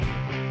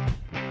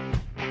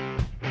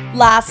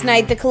Last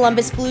night, the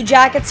Columbus Blue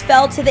Jackets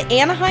fell to the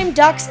Anaheim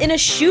Ducks in a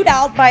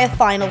shootout by a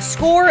final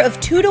score of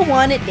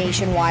 2-1 at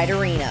Nationwide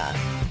Arena.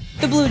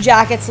 The Blue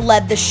Jackets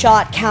led the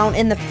shot count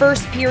in the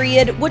first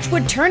period, which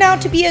would turn out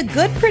to be a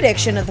good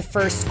prediction of the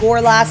first score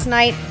last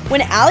night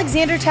when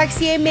Alexander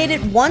Texier made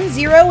it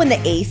 1-0 in the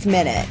 8th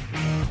minute.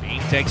 He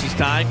takes his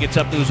time, gets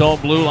up to his own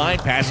blue line,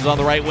 passes on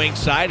the right wing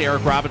side.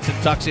 Eric Robinson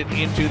tucks it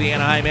into the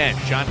Anaheim end.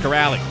 Sean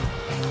Kuraly.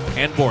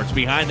 Endboards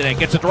behind the net,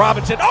 gets it to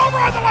Robinson, over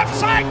on the left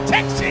side,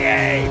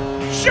 Texier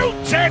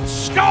shoots and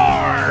scores!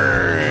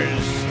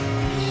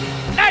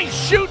 Nice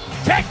shoot,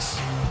 Tex!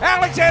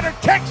 Alexander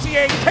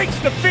Texier takes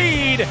the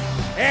feed,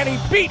 and he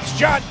beats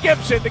John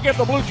Gibson to give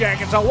the Blue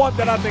Jackets a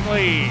 1-0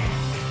 lead.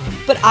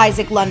 But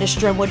Isaac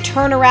Lundestrom would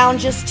turn around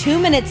just 2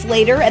 minutes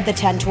later at the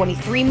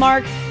 10:23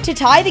 mark to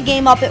tie the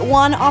game up at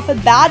 1 off a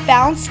bad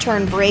bounce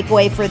turn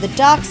breakaway for the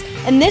Ducks,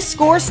 and this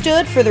score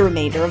stood for the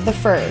remainder of the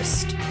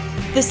first.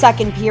 The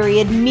second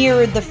period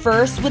mirrored the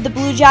first, with the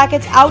Blue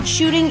Jackets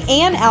outshooting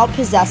and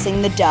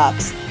outpossessing the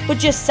Ducks. But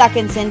just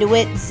seconds into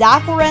it,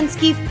 Zach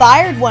Werenski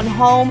fired one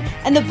home,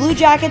 and the Blue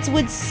Jackets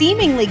would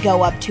seemingly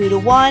go up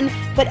 2-1,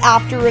 but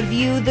after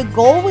review, the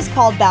goal was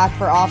called back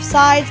for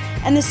offsides,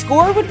 and the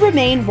score would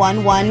remain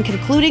 1-1,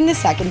 concluding the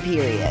second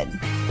period.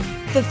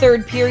 The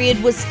third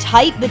period was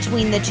tight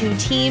between the two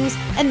teams,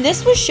 and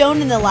this was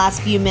shown in the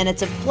last few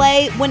minutes of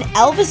play when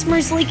Elvis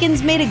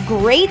Merzlikins made a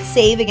great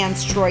save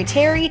against Troy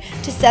Terry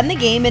to send the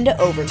game into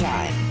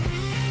overtime.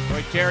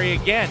 Troy Terry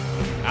again,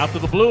 out to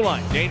the blue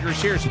line.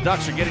 Dangerous here as the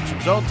Ducks are getting some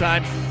zone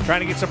time, trying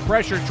to get some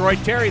pressure. Troy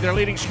Terry, their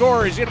leading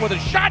scorer, is in with a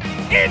shot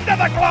into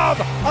the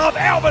glove of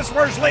Elvis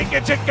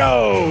Merzlikins. It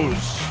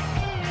goes!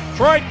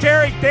 Troy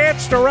Terry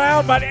danced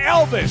around, but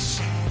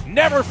Elvis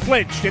never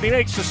flinched, and he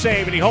makes the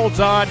save, and he holds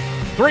on.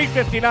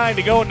 3:59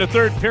 to go in the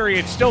third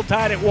period, still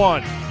tied at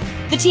 1.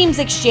 The teams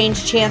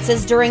exchanged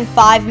chances during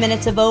 5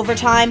 minutes of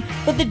overtime,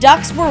 but the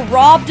Ducks were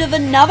robbed of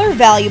another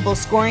valuable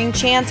scoring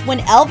chance when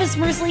Elvis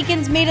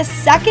Merzlikins made a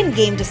second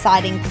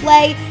game-deciding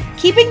play,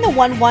 keeping the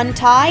 1-1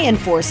 tie and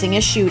forcing a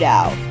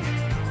shootout.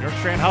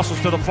 Bjorkstrand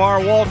hustles to the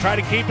far wall,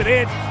 trying to keep it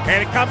in,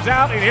 and it comes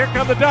out, and here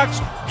come the Ducks.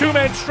 2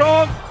 men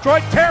strong.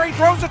 Troy Terry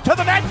throws it to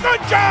the net.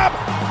 Good job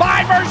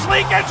by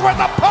Merzlikins with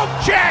a poke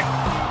check.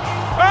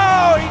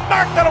 Oh, he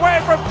knocked it away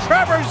from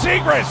Trevor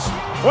Zegras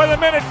with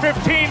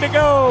 1:15 to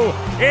go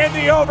in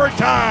the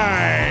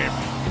overtime.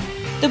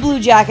 The Blue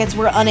Jackets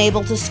were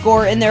unable to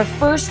score in their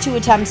first 2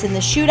 attempts in the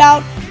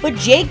shootout, but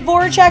Jake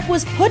Voracek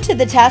was put to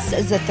the test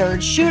as the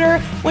third shooter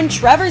when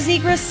Trevor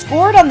Zegras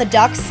scored on the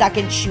Ducks'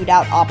 second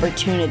shootout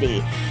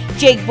opportunity.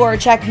 Jake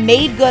Voracek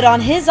made good on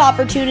his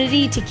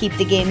opportunity to keep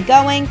the game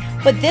going,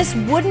 but this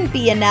wouldn't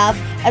be enough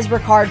as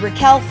Ricard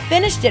Raquel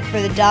finished it for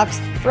the Ducks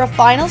for a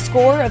final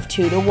score of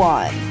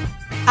 2-1.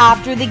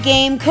 After the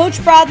game,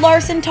 Coach Brad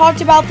Larson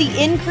talked about the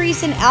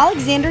increase in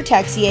Alexander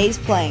Texier's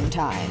playing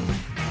time.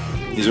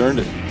 He's earned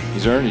it.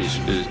 He's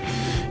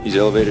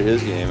elevated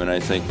his game, and I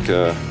think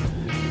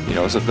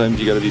sometimes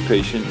you got to be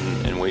patient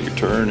and wait your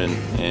turn.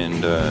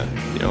 And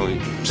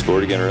he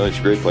scored again early. It's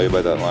a great play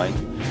by that line,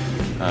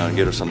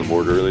 get us on the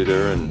board early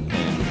there, and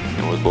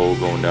with Bo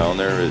going down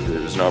there,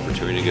 it was an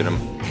opportunity to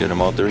get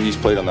him out there. He's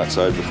played on that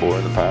side before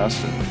in the past,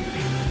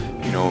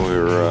 and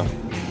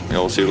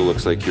we'll see what it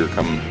looks like here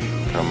come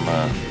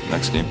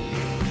next game.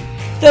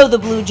 Though the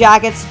Blue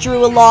Jackets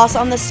drew a loss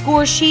on the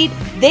score sheet,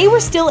 they were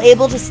still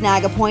able to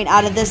snag a point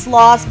out of this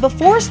loss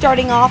before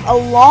starting off a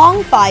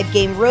long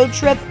 5-game road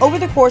trip over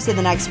the course of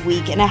the next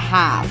week and a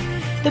half.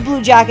 The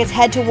Blue Jackets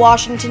head to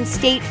Washington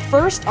State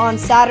first on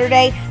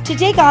Saturday to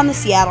take on the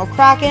Seattle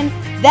Kraken,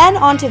 then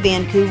on to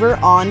Vancouver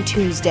on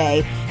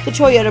Tuesday. The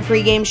Toyota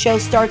pregame show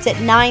starts at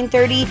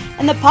 9:30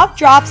 and the puck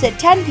drops at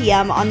 10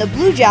 p.m. on the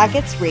Blue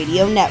Jackets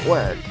radio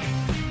network.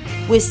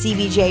 With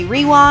CBJ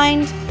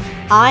Rewind,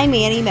 I'm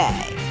Annie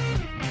May.